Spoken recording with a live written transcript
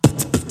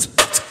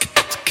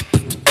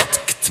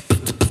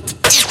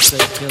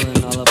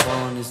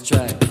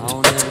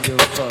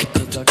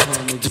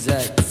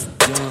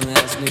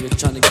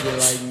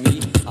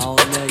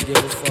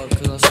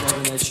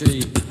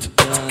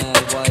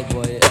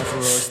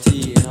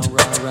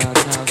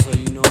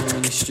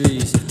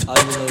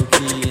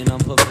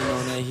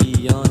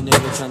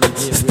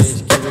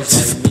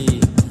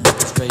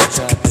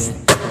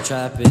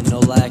trapping, no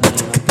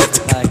lacking. I'm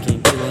pistol packing,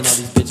 killing all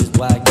these bitches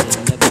whacking.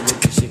 Never with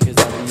this shit cause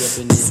I be up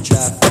in this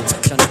traffic.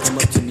 Tryna come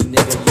up to me,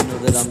 nigga, you know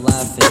that I'm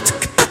laughing.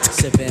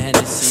 Sipping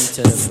Hennessy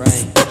to the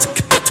brain.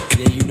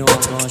 Yeah, you know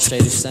I'm going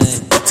straight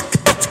insane.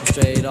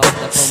 Straight off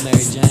that poor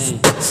Mary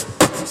Jane.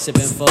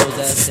 Sipping foes,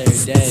 that's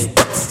every day.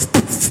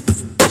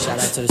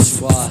 Shout out to the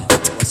squad.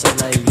 What's up,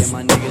 lady? Yeah,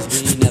 my niggas,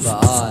 we ain't never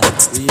odd.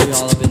 We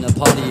all up in the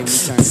party and we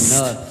turning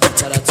up.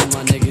 Shout out to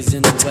my niggas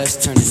in the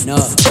west turning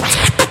up.